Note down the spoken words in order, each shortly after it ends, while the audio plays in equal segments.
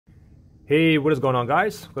Hey, what is going on,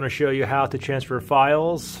 guys? I'm going to show you how to transfer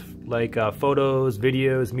files like photos,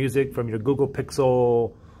 videos, music from your Google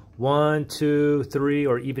Pixel 1, 2, 3,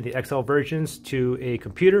 or even the XL versions to a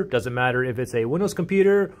computer. Doesn't matter if it's a Windows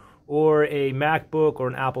computer or a MacBook or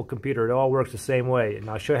an Apple computer. It all works the same way. And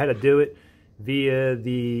I'll show you how to do it via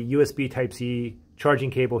the USB Type-C charging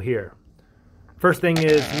cable here. First thing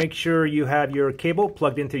is make sure you have your cable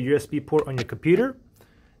plugged into a USB port on your computer.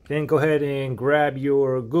 Then go ahead and grab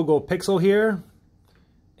your Google Pixel here,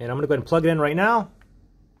 and I'm going to go ahead and plug it in right now.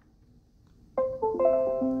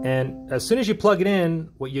 And as soon as you plug it in,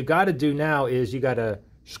 what you got to do now is you got to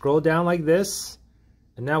scroll down like this,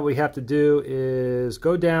 and now what we have to do is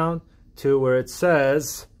go down to where it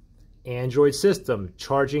says Android system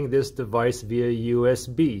charging this device via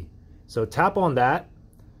USB. So tap on that,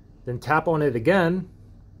 then tap on it again.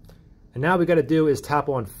 And now we got to do is tap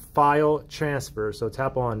on file transfer. So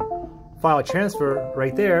tap on file transfer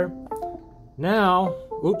right there. Now,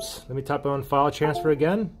 oops, let me tap on file transfer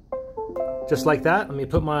again. Just like that. Let me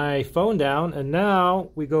put my phone down, and now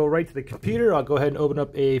we go right to the computer. I'll go ahead and open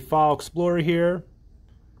up a file explorer here.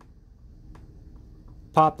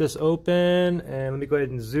 Pop this open, and let me go ahead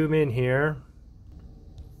and zoom in here.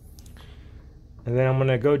 And then I'm going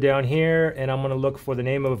to go down here and I'm going to look for the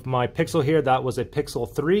name of my Pixel here. That was a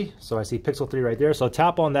Pixel 3. So I see Pixel 3 right there. So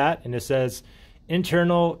tap on that and it says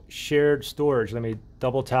internal shared storage. Let me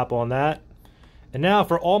double tap on that. And now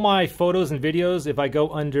for all my photos and videos, if I go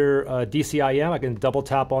under DCIM, I can double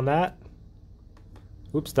tap on that.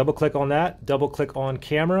 Oops, double click on that. Double click on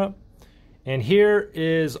camera. And here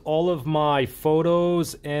is all of my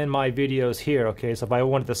photos and my videos here. Okay, so if I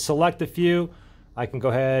wanted to select a few, I can go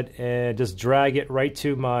ahead and just drag it right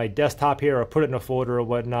to my desktop here or put it in a folder or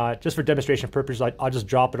whatnot. Just for demonstration purposes, I'll just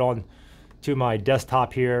drop it on to my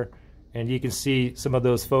desktop here, and you can see some of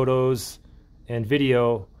those photos and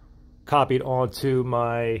video copied onto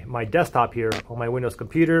my desktop here on my Windows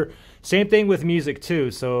computer. Same thing with music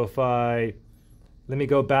too. So if let me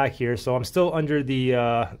go back here. So I'm still under the,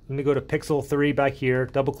 let me go to Pixel 3 back here,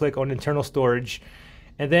 double click on internal storage.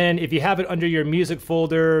 And then if you have it under your music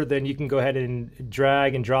folder, then you can go ahead and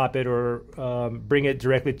drag and drop it or bring it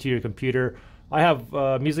directly to your computer. I have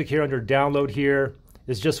music here under download here.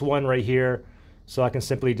 There's just one right here. So I can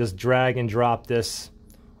simply just drag and drop this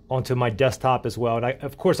onto my desktop as well. And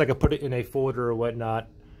of course I could put it in a folder or whatnot.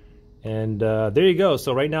 And there you go.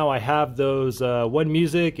 So right now I have those one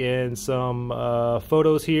music and some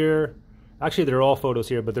photos here. Actually, they're all photos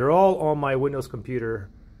here, but they're all on my Windows computer.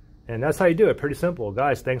 And that's how you do it. Pretty simple.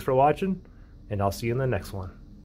 Guys, thanks for watching, and I'll see you in the next one.